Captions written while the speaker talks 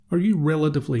Are you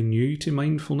relatively new to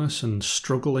mindfulness and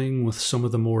struggling with some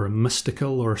of the more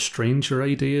mystical or stranger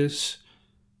ideas?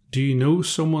 Do you know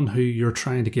someone who you're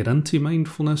trying to get into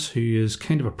mindfulness who is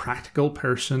kind of a practical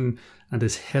person and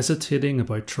is hesitating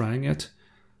about trying it?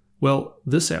 Well,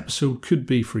 this episode could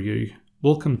be for you.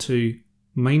 Welcome to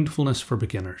Mindfulness for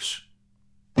Beginners.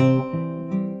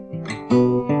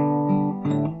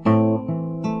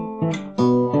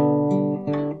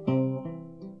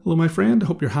 Hello my friend, I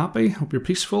hope you're happy, hope you're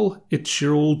peaceful. It's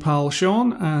your old pal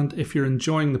Sean, and if you're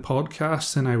enjoying the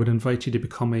podcast, then I would invite you to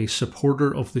become a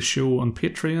supporter of the show on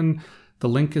Patreon. The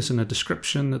link is in the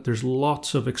description. There's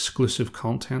lots of exclusive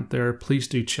content there. Please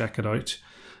do check it out.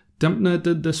 Dimpna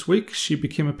did this week. She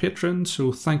became a patron,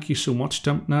 so thank you so much,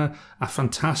 Dimpna. A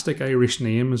fantastic Irish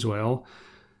name as well.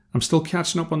 I'm still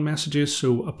catching up on messages,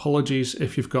 so apologies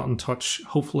if you've got in touch.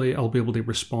 Hopefully I'll be able to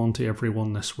respond to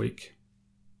everyone this week.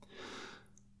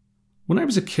 When I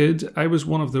was a kid, I was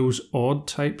one of those odd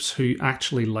types who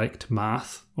actually liked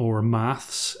math, or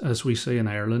maths as we say in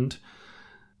Ireland.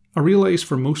 I realised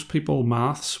for most people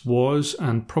maths was,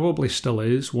 and probably still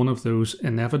is, one of those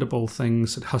inevitable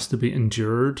things that has to be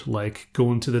endured, like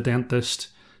going to the dentist,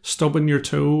 stubbing your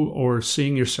toe, or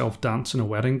seeing yourself dance in a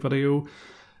wedding video.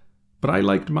 But I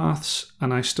liked maths,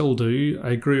 and I still do.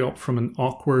 I grew up from an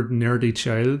awkward, nerdy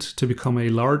child to become a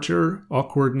larger,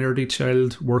 awkward, nerdy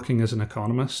child working as an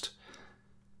economist.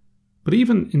 But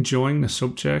even enjoying the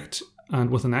subject,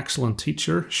 and with an excellent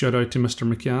teacher, shout out to Mr.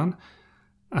 McCann,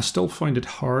 I still find it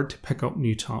hard to pick up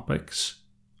new topics.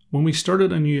 When we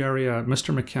started a new area,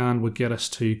 Mr. McCann would get us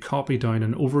to copy down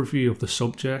an overview of the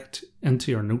subject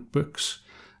into our notebooks.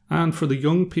 And for the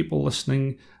young people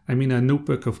listening, I mean a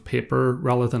notebook of paper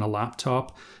rather than a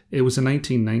laptop. It was the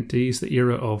 1990s, the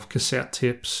era of cassette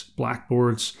tapes,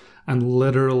 blackboards, and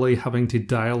literally having to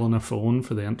dial on a phone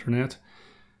for the internet.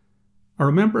 I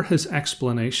remember his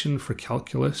explanation for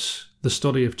calculus, the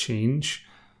study of change.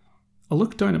 I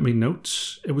looked down at my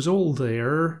notes. It was all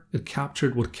there. It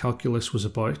captured what calculus was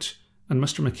about, and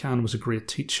Mr. McCann was a great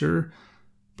teacher,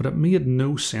 but it made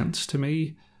no sense to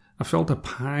me. I felt a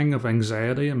pang of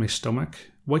anxiety in my stomach.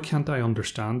 Why can't I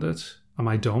understand it? Am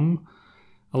I dumb?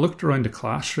 I looked around the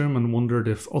classroom and wondered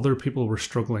if other people were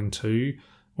struggling too,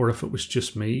 or if it was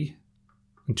just me.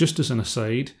 And just as an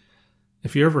aside,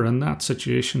 if you're ever in that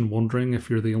situation wondering if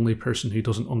you're the only person who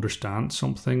doesn't understand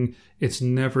something, it's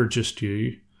never just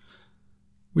you.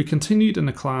 We continued in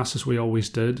the class as we always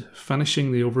did,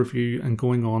 finishing the overview and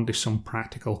going on to some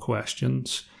practical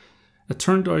questions. It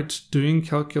turned out doing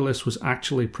calculus was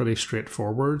actually pretty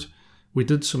straightforward. We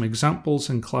did some examples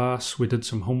in class, we did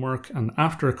some homework, and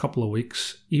after a couple of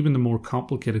weeks, even the more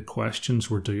complicated questions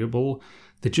were doable.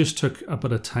 They just took a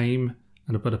bit of time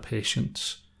and a bit of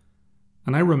patience.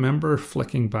 And I remember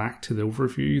flicking back to the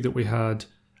overview that we had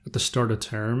at the start of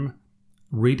term,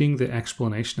 reading the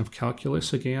explanation of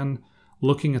calculus again,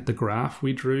 looking at the graph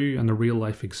we drew and the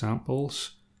real-life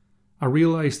examples. I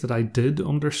realised that I did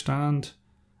understand,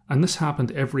 and this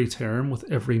happened every term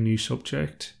with every new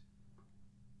subject.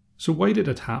 So why did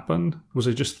it happen? Was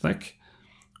I just thick?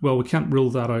 Well, we can't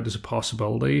rule that out as a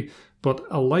possibility, but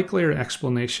a likelier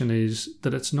explanation is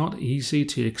that it's not easy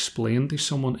to explain to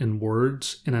someone in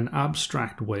words, in an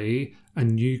abstract way, a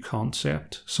new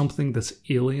concept, something that's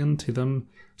alien to them,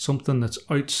 something that's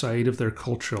outside of their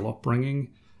cultural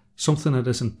upbringing, something that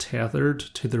isn't tethered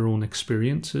to their own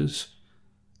experiences.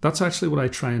 That's actually what I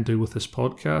try and do with this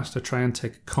podcast. I try and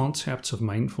take concepts of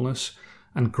mindfulness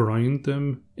and ground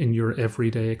them in your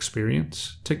everyday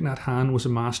experience. Thich Nhat Hanh was a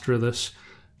master of this.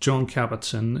 Jon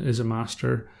Kabat-Zinn is a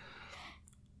master.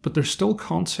 But there's still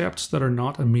concepts that are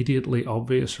not immediately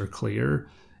obvious or clear.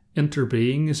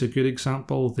 Interbeing is a good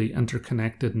example, the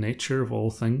interconnected nature of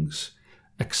all things.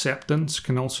 Acceptance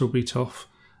can also be tough.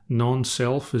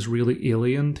 Non-self is really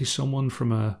alien to someone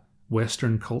from a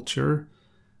Western culture.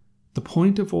 The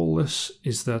point of all this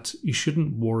is that you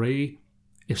shouldn't worry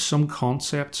if some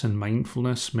concepts in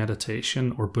mindfulness,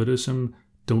 meditation, or Buddhism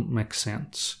don't make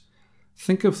sense.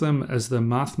 Think of them as the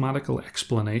mathematical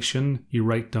explanation you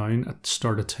write down at the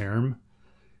start of term.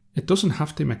 It doesn't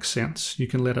have to make sense. You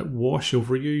can let it wash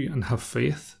over you and have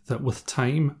faith that with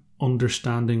time,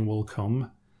 understanding will come.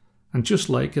 And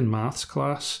just like in maths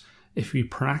class, if you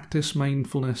practice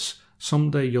mindfulness,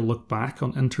 someday you'll look back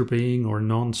on interbeing or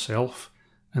non-self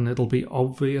and it'll be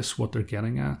obvious what they're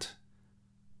getting at.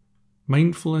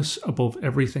 Mindfulness, above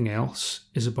everything else,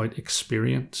 is about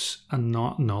experience and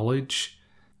not knowledge.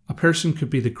 A person could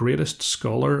be the greatest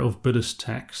scholar of Buddhist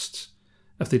texts.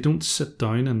 If they don't sit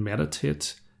down and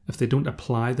meditate, if they don't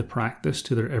apply the practice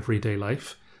to their everyday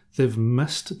life, they've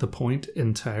missed the point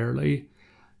entirely.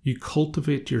 you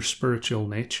cultivate your spiritual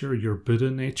nature, your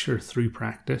Buddha nature through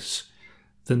practice,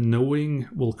 the knowing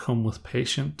will come with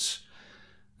patience.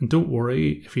 And don't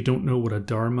worry if you don't know what a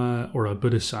Dharma or a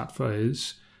Bodhisattva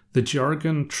is. The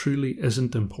jargon truly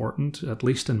isn't important, at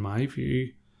least in my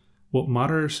view. What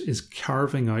matters is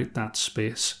carving out that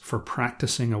space for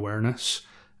practicing awareness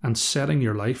and setting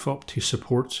your life up to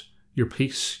support your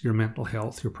peace, your mental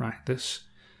health, your practice.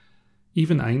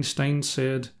 Even Einstein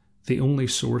said, the only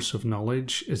source of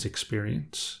knowledge is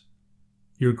experience.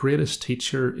 Your greatest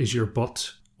teacher is your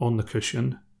butt on the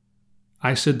cushion.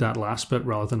 I said that last bit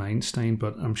rather than Einstein,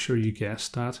 but I'm sure you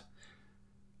guessed that.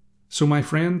 So my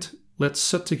friend, let's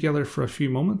sit together for a few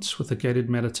moments with a guided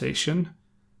meditation.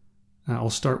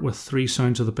 I'll start with 3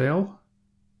 sounds of the bell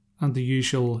and the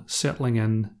usual settling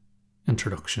in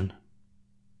introduction.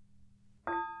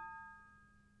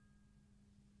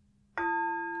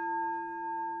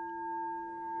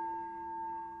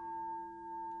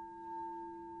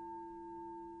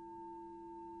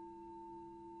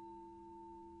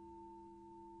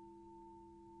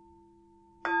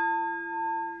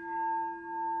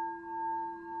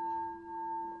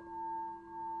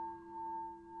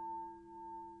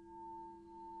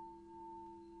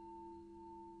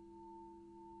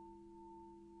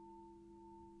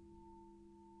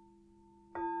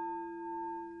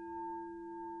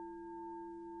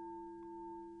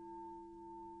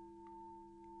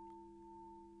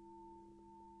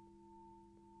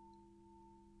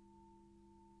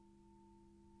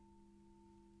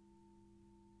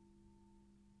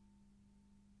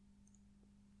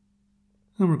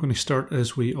 And we're going to start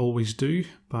as we always do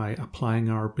by applying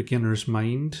our beginner's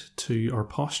mind to our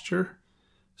posture.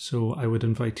 So I would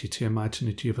invite you to imagine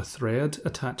that you have a thread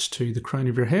attached to the crown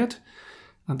of your head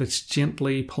and it's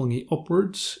gently pulling you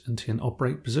upwards into an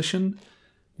upright position,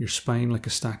 your spine like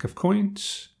a stack of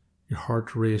coins, your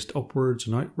heart raised upwards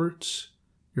and outwards,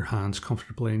 your hands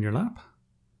comfortably in your lap.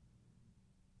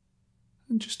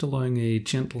 And just allowing a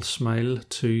gentle smile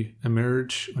to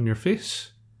emerge on your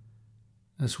face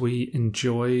as we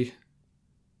enjoy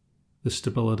the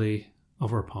stability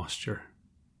of our posture.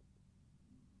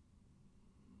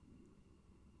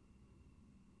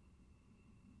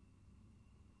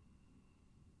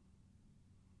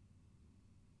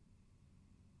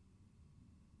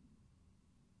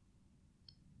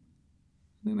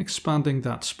 And then expanding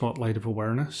that spotlight of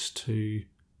awareness to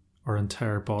our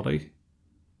entire body.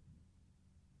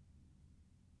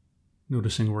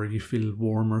 Noticing where you feel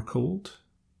warm or cold.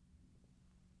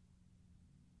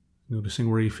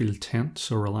 Noticing where you feel tense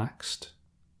or relaxed.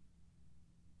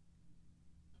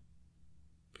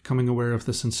 Becoming aware of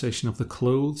the sensation of the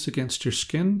clothes against your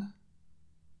skin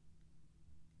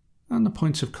and the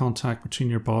points of contact between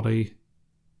your body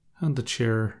and the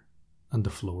chair and the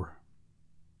floor.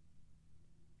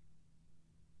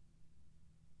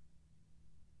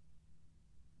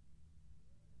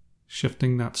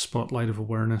 Shifting that spotlight of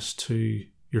awareness to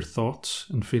your thoughts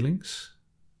and feelings.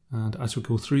 And as we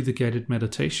go through the guided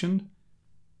meditation,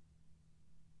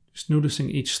 just noticing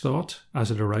each thought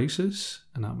as it arises,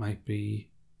 and that might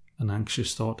be an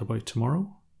anxious thought about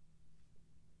tomorrow.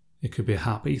 It could be a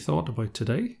happy thought about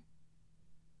today,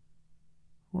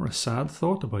 or a sad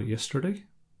thought about yesterday.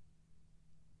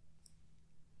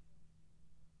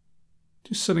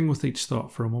 Just sitting with each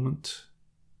thought for a moment,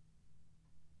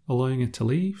 allowing it to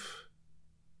leave,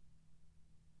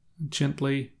 and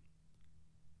gently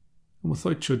and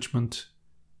without judgment,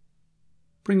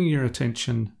 bringing your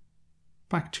attention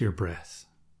back to your breath.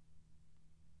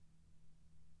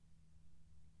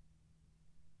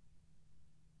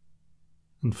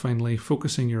 And finally,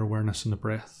 focusing your awareness on the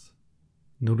breath,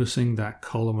 noticing that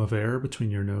column of air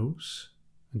between your nose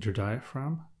and your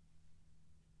diaphragm.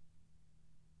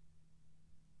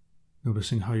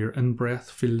 Noticing how your in-breath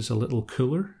feels a little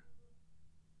cooler,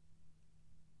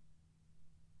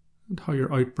 and how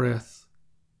your out-breath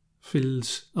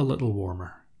feels a little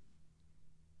warmer.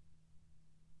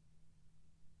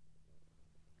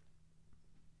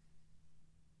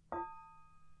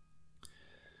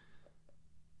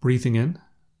 Breathing in,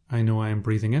 I know I am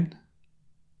breathing in.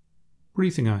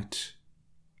 Breathing out,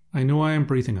 I know I am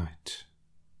breathing out.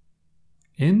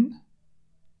 In,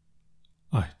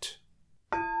 out.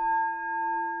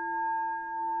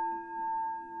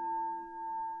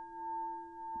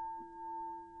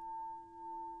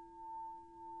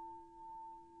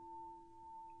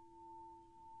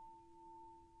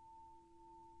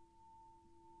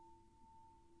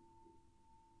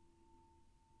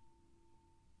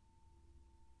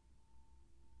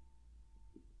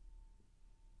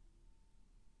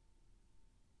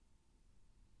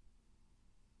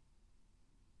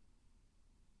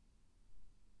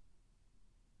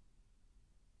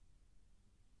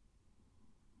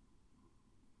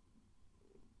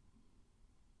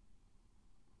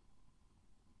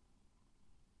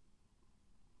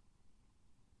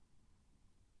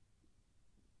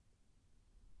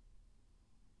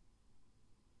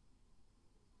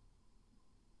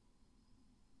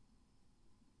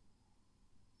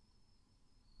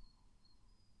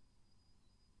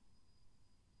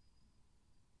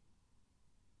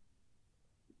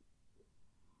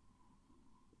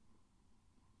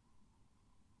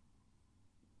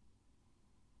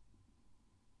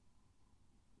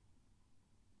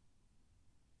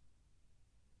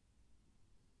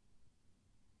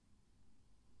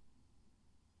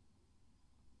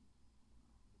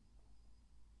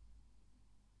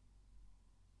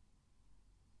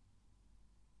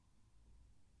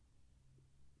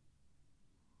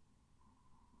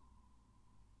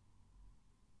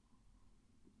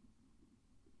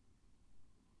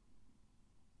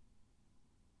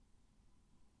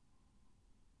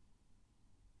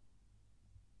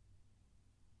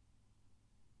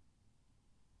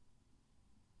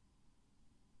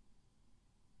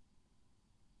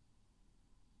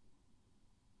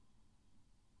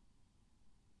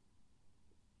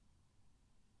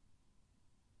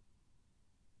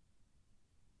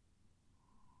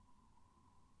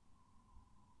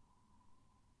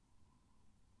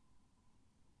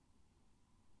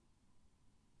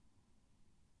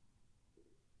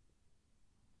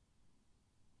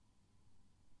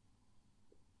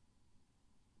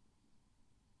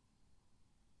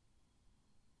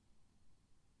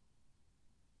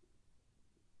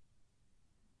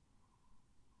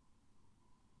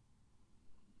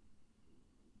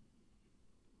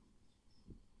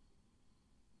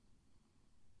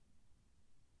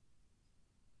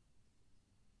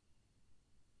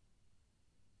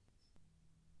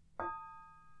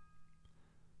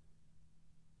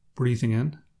 Breathing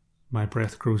in, my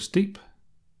breath grows deep.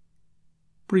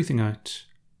 Breathing out,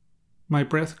 my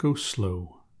breath goes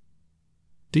slow.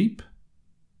 Deep,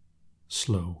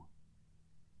 slow.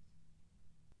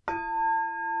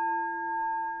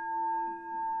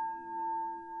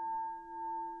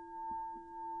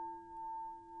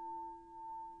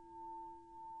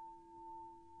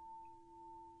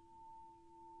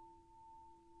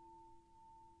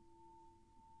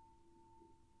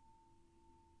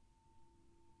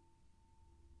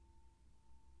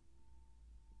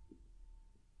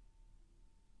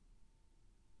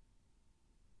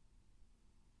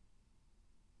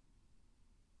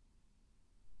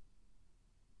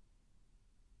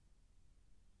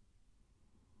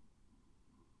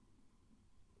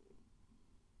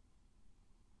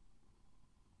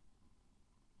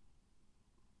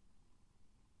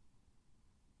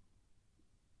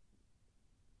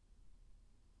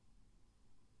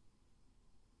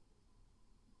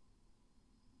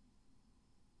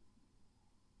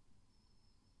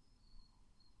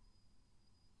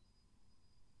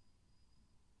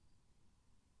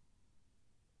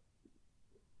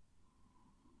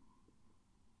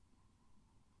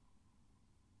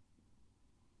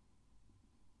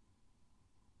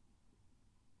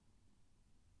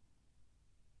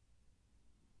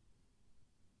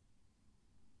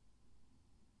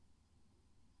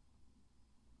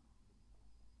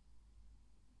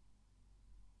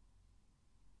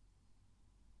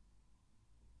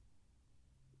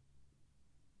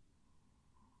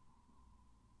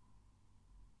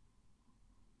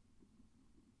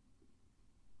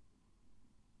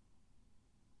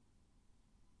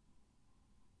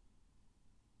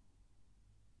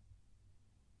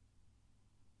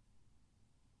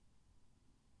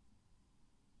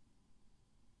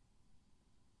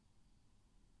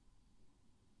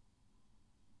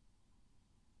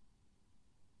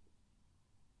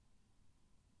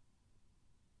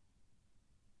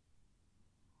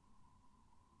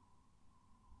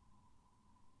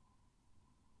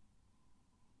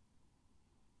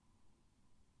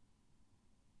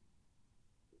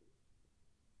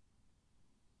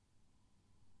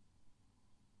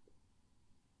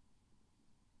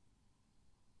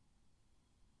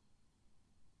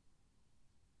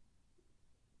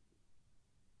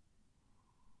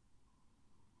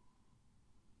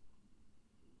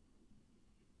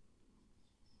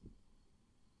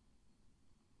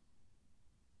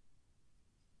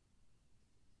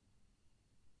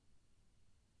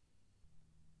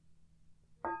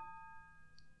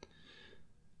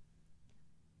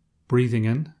 Breathing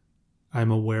in,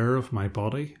 I'm aware of my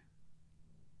body.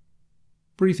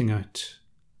 Breathing out,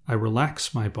 I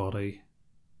relax my body.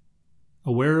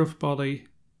 Aware of body,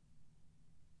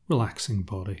 relaxing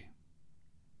body.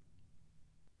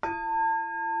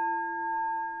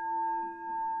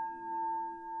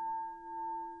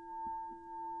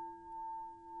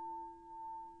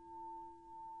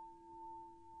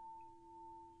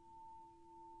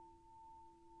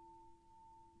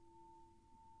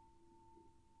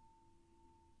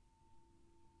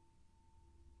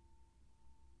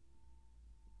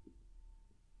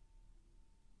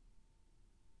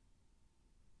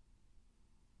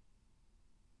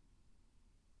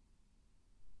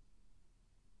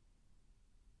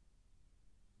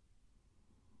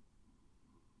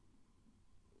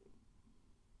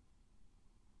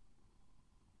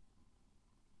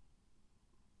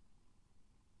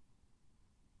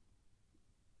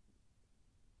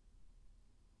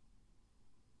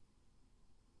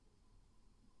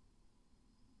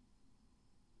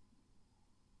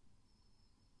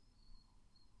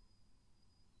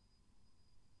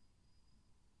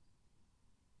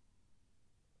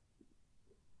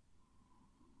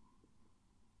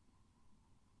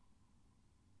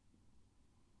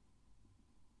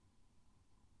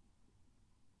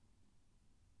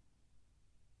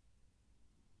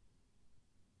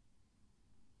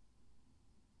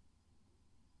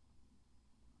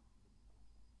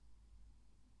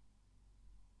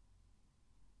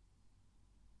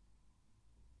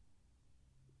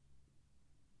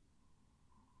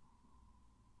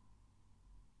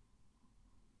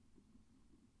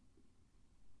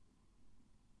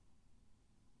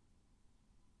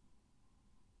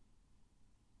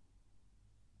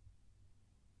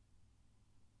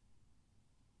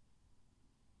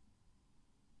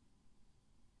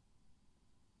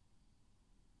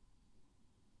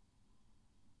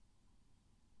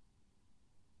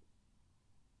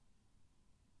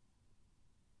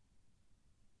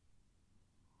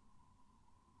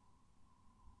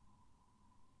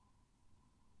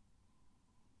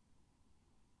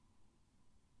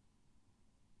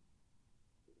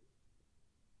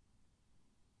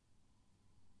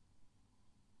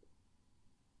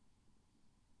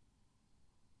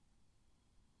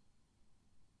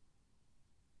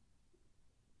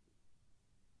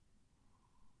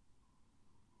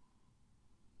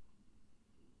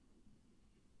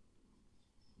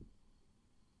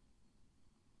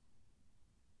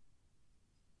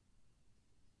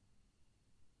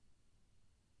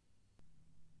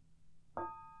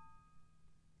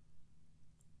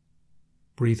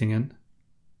 Breathing in,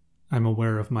 I'm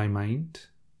aware of my mind.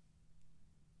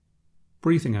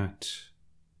 Breathing out,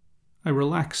 I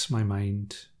relax my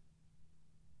mind.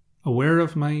 Aware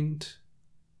of mind,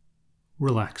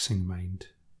 relaxing mind.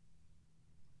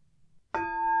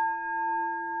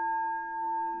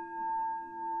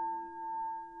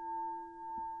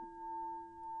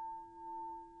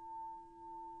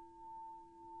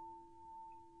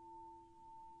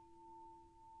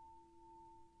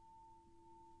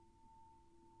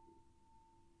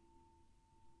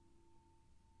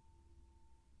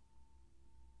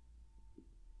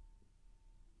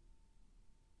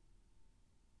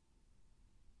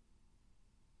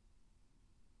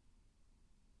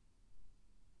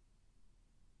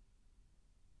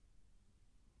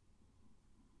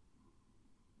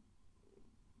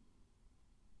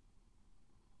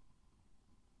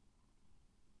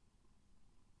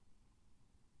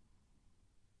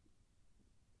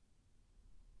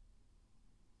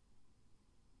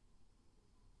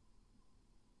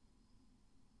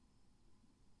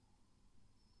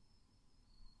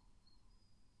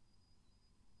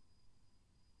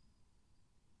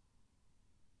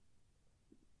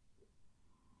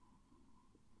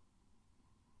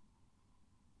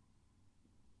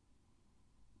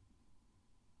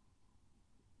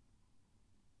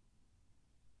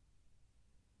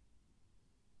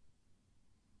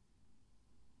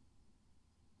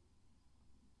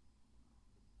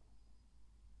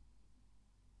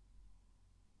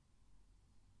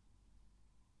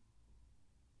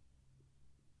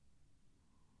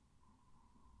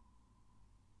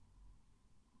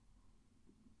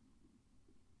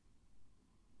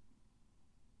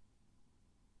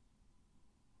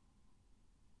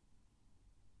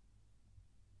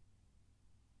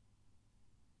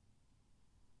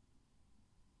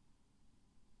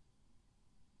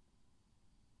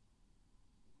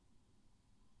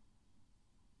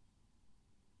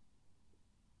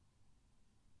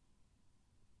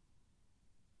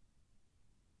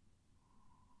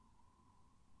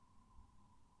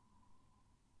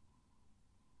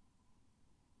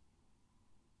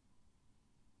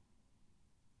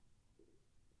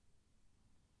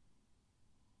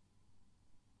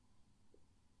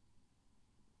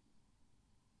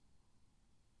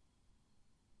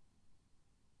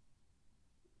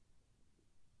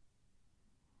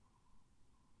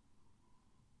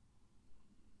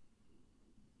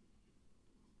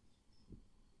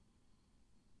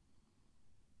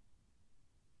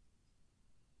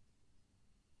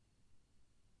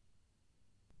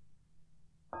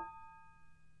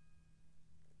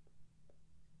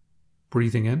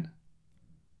 Breathing in,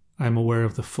 I am aware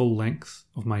of the full length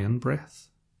of my in-breath.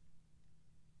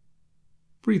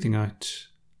 Breathing out,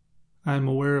 I am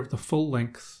aware of the full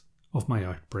length of my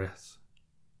out-breath.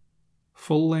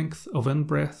 Full length of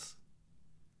in-breath,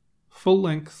 full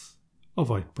length of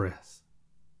out-breath.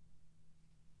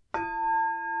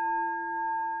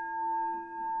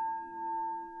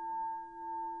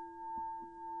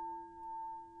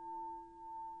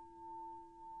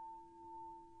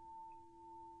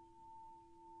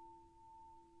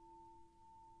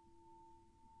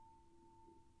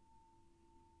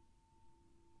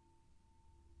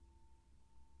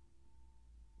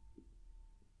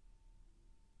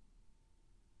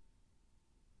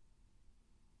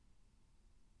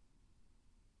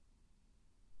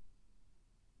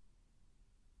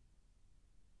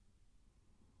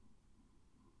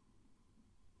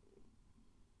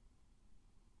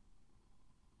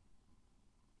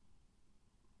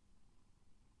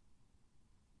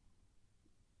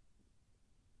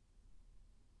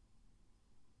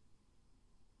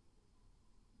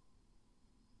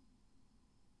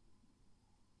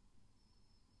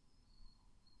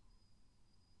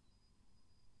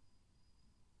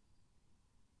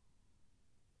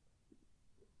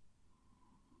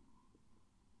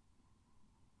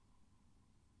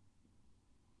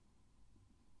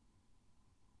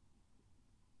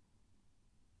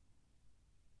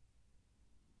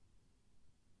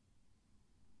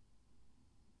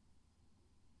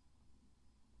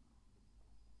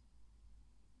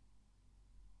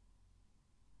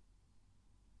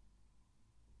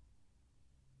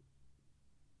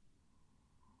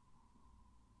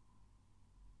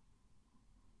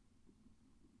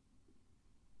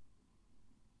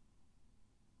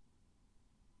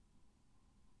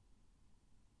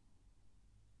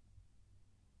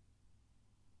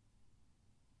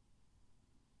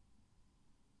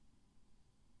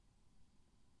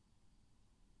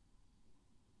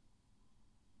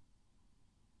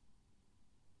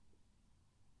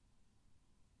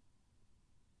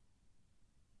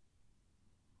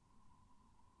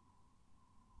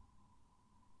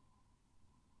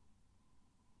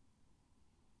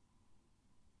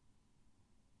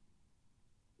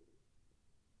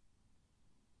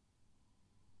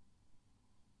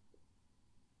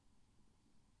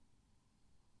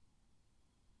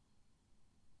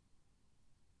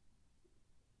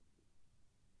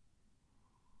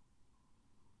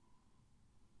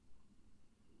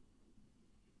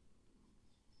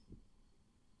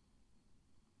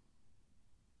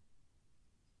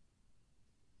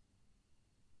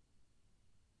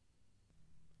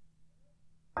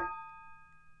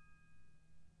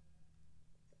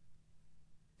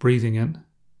 Breathing in,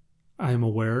 I am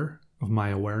aware of my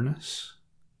awareness.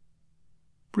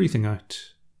 Breathing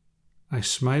out, I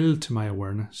smile to my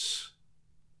awareness.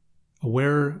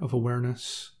 Aware of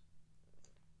awareness,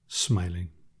 smiling.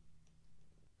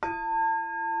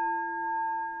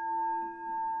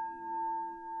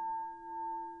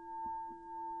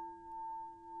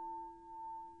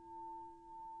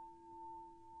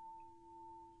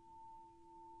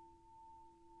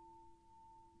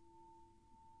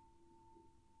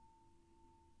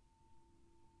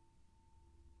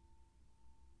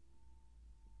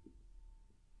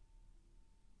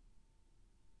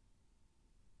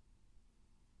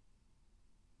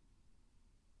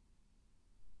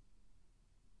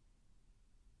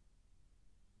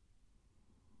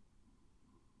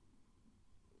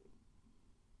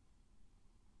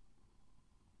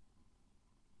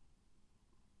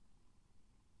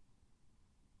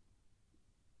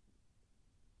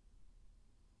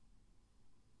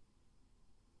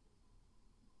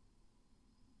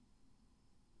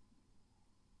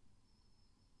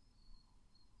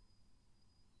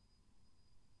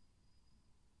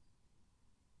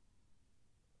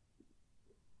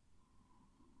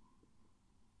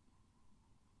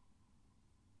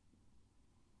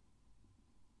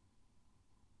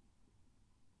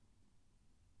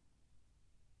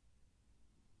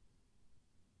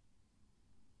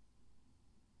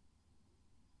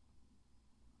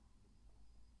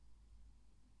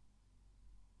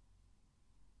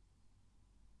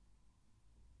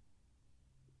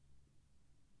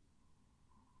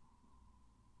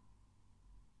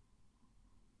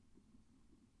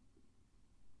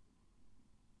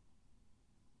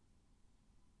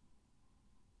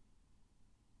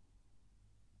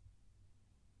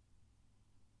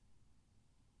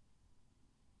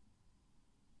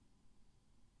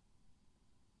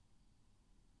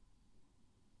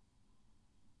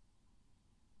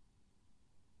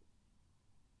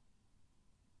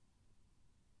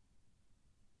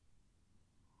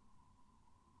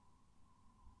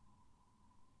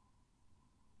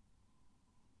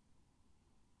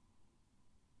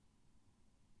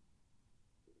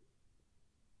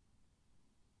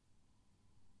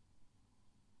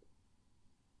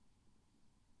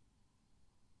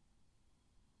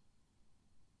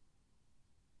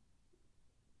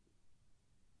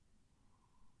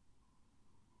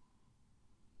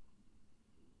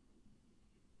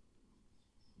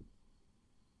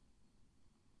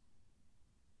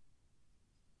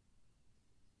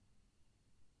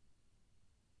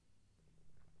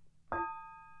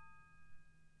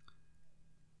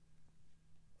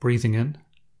 Breathing in,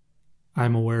 I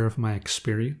am aware of my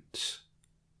experience.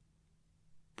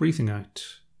 Breathing out,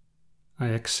 I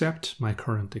accept my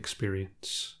current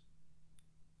experience.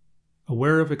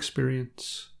 Aware of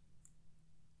experience,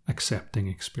 accepting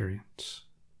experience.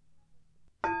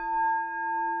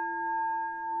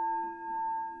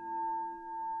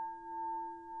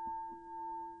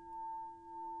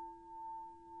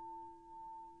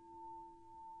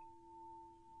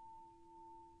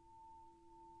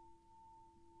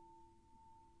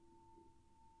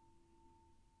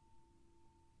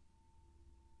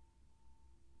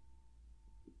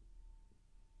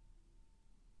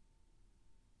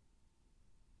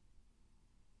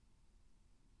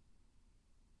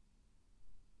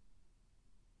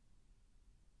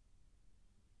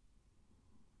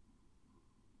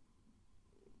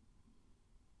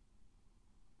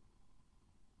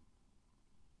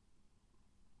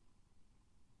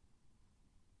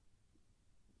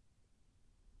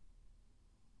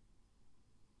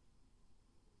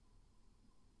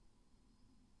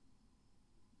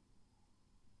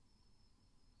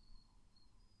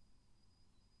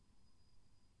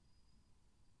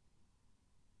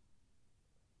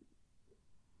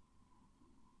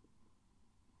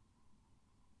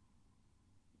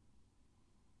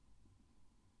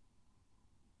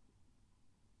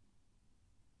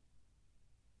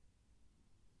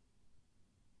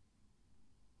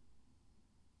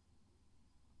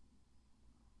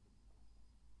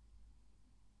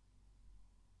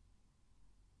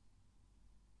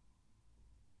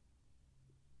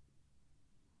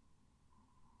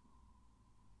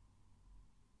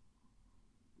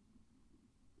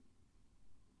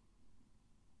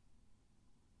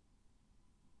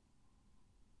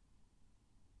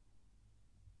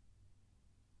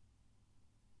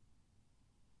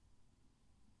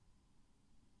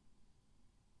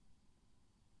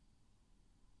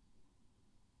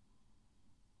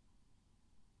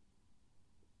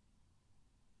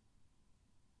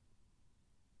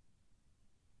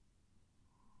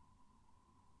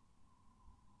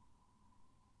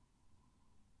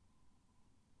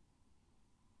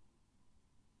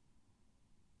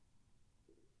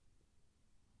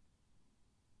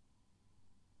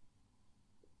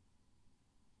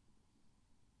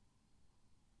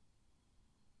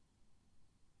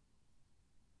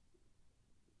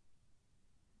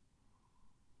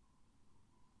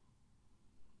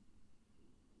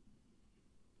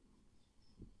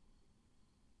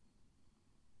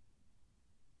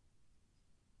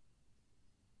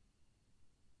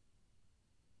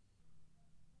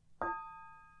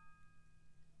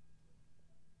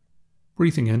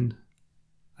 Breathing in,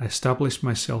 I establish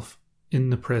myself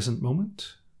in the present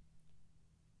moment.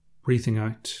 Breathing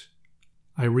out,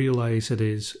 I realize it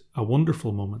is a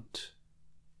wonderful moment.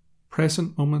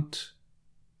 Present moment,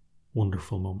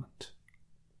 wonderful moment.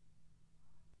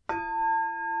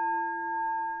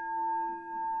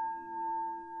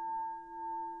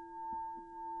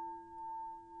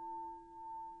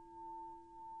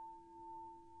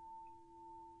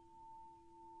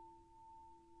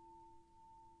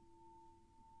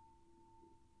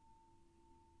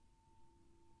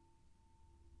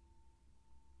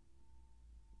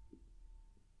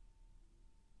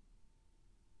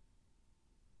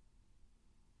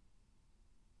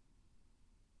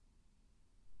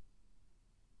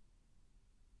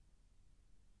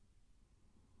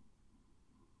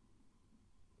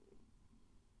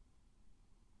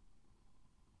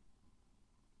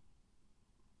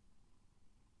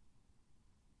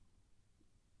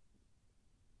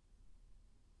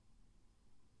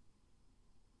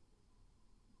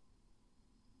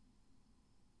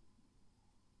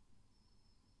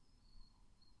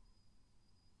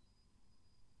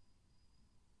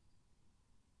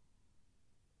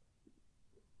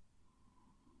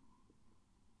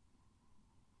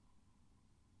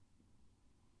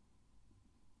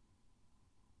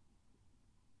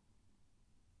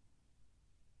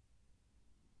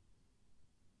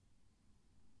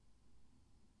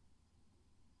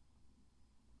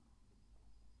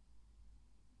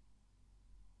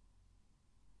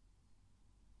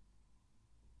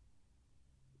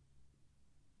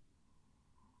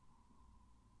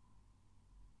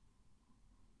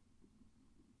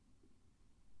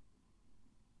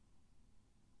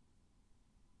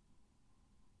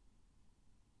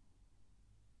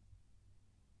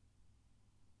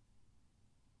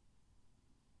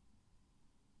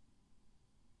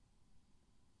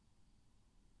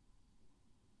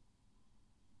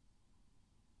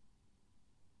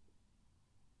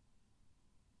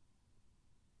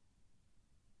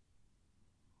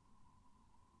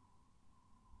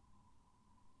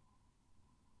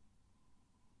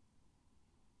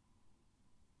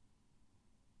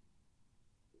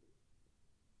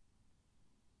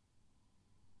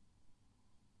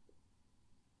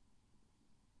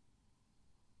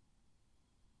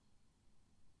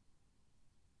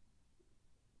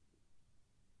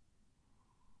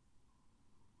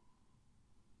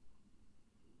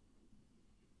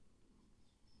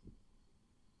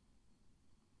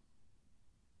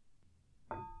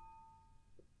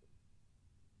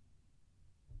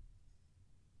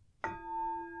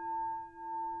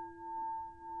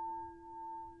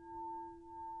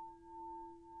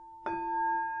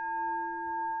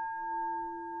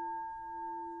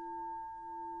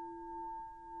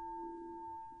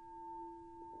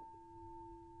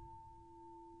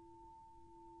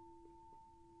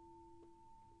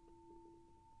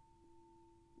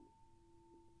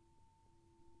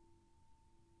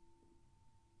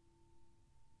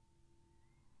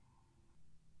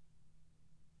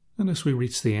 And as we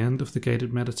reach the end of the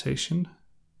guided meditation,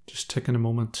 just taking a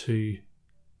moment to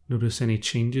notice any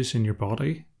changes in your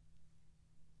body,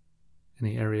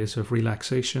 any areas of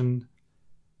relaxation,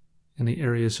 any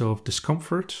areas of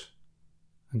discomfort,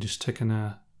 and just taking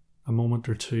a moment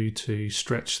or two to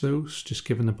stretch those, just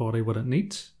giving the body what it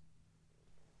needs.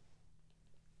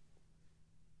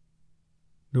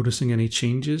 Noticing any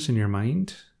changes in your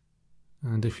mind.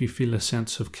 And if you feel a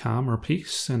sense of calm or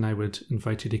peace, then I would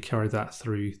invite you to carry that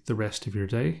through the rest of your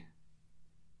day.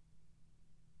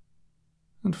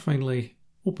 And finally,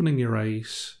 opening your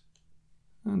eyes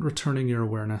and returning your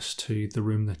awareness to the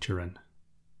room that you're in.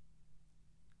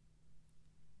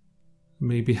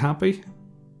 May be happy,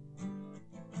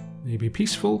 may be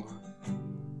peaceful,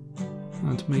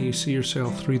 and may you see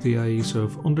yourself through the eyes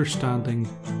of understanding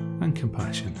and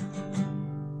compassion.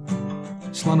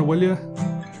 Slán Bhuile,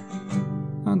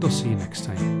 and I'll see you next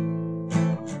time.